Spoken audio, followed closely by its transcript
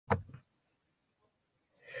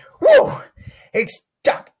Woo! It's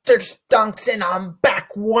Dr. Stonks, and I'm back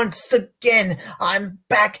once again. I'm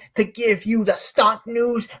back to give you the stonk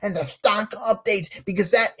news and the stonk updates because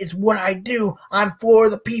that is what I do. I'm for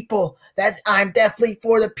the people. I'm definitely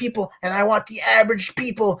for the people, and I want the average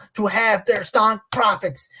people to have their stonk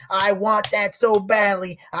profits. I want that so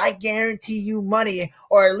badly. I guarantee you money,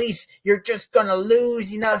 or at least you're just gonna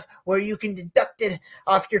lose enough where you can deduct it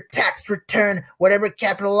off your tax return, whatever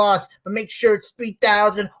capital loss, but make sure it's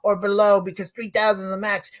 3,000 or below, because 3,000 is the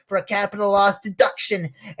max for a capital loss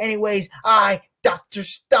deduction. Anyways, I, Dr.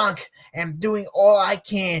 Stonk, am doing all I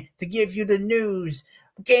can to give you the news.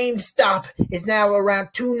 GameStop is now around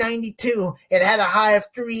 $292. It had a high of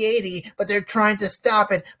 $380, but they're trying to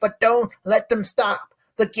stop it. But don't let them stop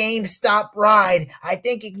the GameStop ride. I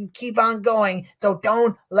think it can keep on going, so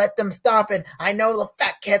don't let them stop it. I know the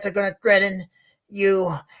fat cats are going to threaten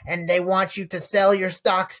you, and they want you to sell your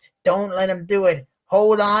stocks. Don't let them do it.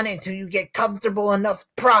 Hold on until you get comfortable enough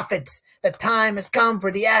profits. The time has come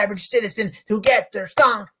for the average citizen to get their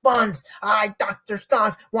stonk funds. I, Dr.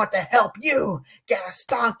 Stonk, want to help you get a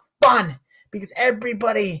stonk fund, because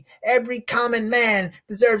everybody, every common man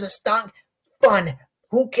deserves a stonk fund.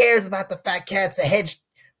 Who cares about the fat cats, the hedge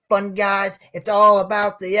fund guys? It's all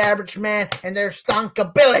about the average man and their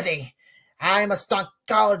stonkability. I'm a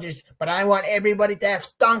stonkologist, but I want everybody to have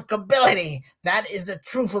stonkability. That is the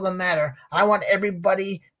truth of the matter. I want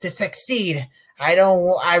everybody to succeed. I'd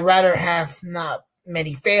rather have not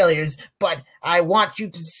many failures, but I want you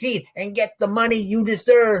to succeed and get the money you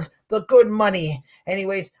deserve, the good money.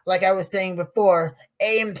 Anyways, like I was saying before,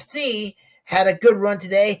 AMC had a good run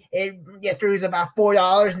today. Yesterday was about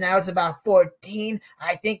 $4. Now it's about $14.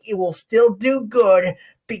 I think it will still do good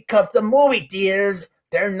because the movie theaters,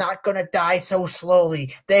 they're not going to die so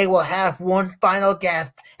slowly. They will have one final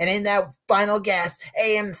gasp, and in that final gasp,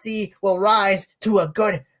 AMC will rise to a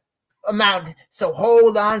good amount. So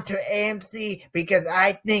hold on to AMC, because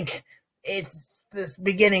I think it's the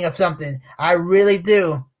beginning of something. I really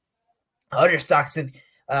do. Other stocks to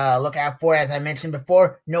look out for, as I mentioned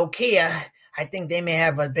before, Nokia. I think they may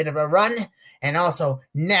have a bit of a run. And also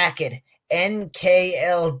NKD.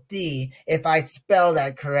 nkld, if I spell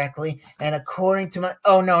that correctly. And according to my...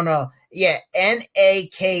 Yeah,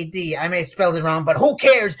 NAKD. I may have spelled it wrong, but who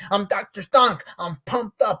cares? I'm Dr. Stonk. I'm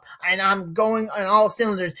pumped up, and I'm going on all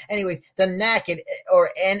cylinders. Anyways, the NKD,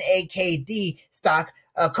 or NAKD stock,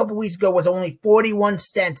 a couple weeks ago was only 41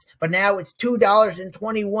 cents, but now it's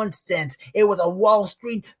 $2.21. It was a Wall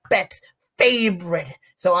Street Bets favorite.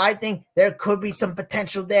 So I think there could be some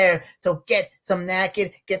potential there. So get some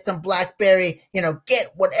NKD, get some BlackBerry,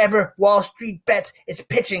 get whatever Wall Street Bets is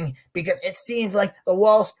pitching, because it seems like the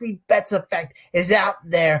Wall Street Bets effect is out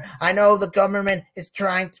there. I know the government is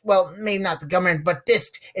trying to, well, maybe not the government, but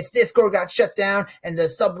its Discord got shut down and the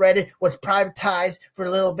subreddit was privatized for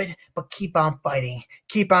a little bit, but keep on fighting.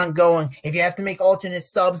 Keep on going. If you have to make alternate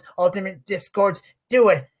subs, alternate Discords, do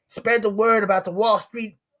it. Spread the word about the Wall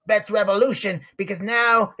Street Bets revolution, because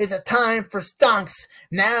now is a time for stonks.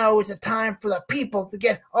 Now is a time for the people to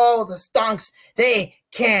get all the stonks they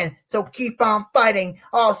can. So keep on fighting.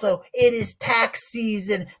 Also, it is tax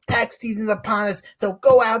season. Tax season is upon us. So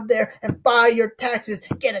go out there and file your taxes.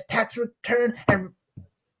 Get a tax return and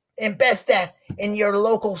invest that in your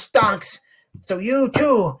local stonks, so you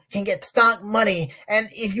too can get stonk money. And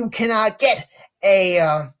if you cannot get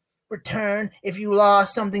a return, if you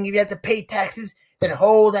lost something, if you have to pay taxes, then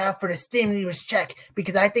hold out for the stimulus check,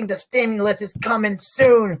 because I think the stimulus is coming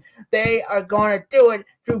soon. They are going to do it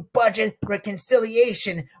through budget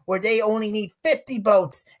reconciliation, where they only need 50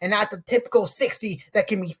 votes and not the typical 60 that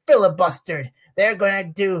can be filibustered. They're going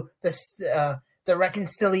to do the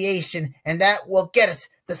reconciliation, and that will get us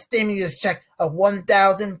the stimulus check of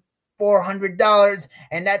 $1,400,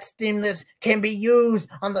 and that stimulus can be used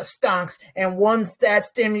on the stonks. And once that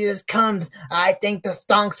stimulus comes, I think the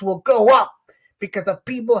stonks will go up, because the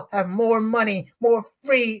people have more money, more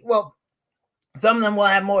free, well, some of them will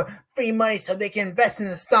have more free money so they can invest in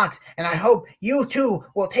the stocks. And I hope you too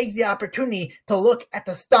will take the opportunity to look at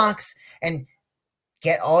the stocks and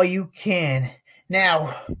get all you can.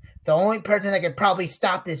 Now, the only person that could probably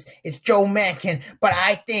stop this is Joe Manchin, but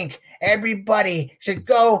I think everybody should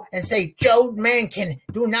go and say, Joe Manchin,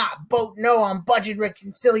 do not vote no on budget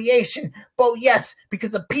reconciliation. Vote yes,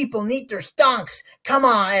 because the people need their stonks. Come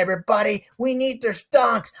on, everybody. We need their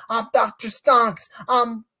stonks. I'm Dr. Stonks.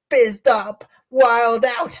 I'm fizzed up, wild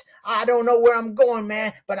out. I don't know where I'm going,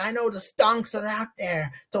 man, but I know the stonks are out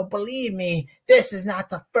there. So believe me, this is not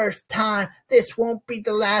the first time. This won't be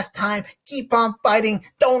the last time. Keep on fighting.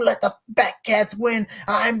 Don't let the fat cats win.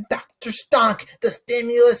 I'm Dr. Stonk. The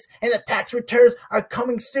stimulus and the tax returns are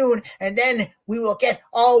coming soon, and then we will get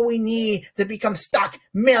all we need to become stock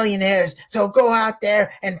millionaires. So go out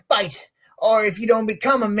there and fight. Or if you don't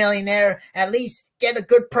become a millionaire, at least get a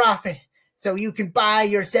good profit, so you can buy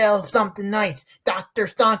yourself something nice. Dr.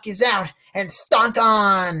 Stonk is out, and stonk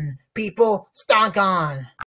on, people, stonk on.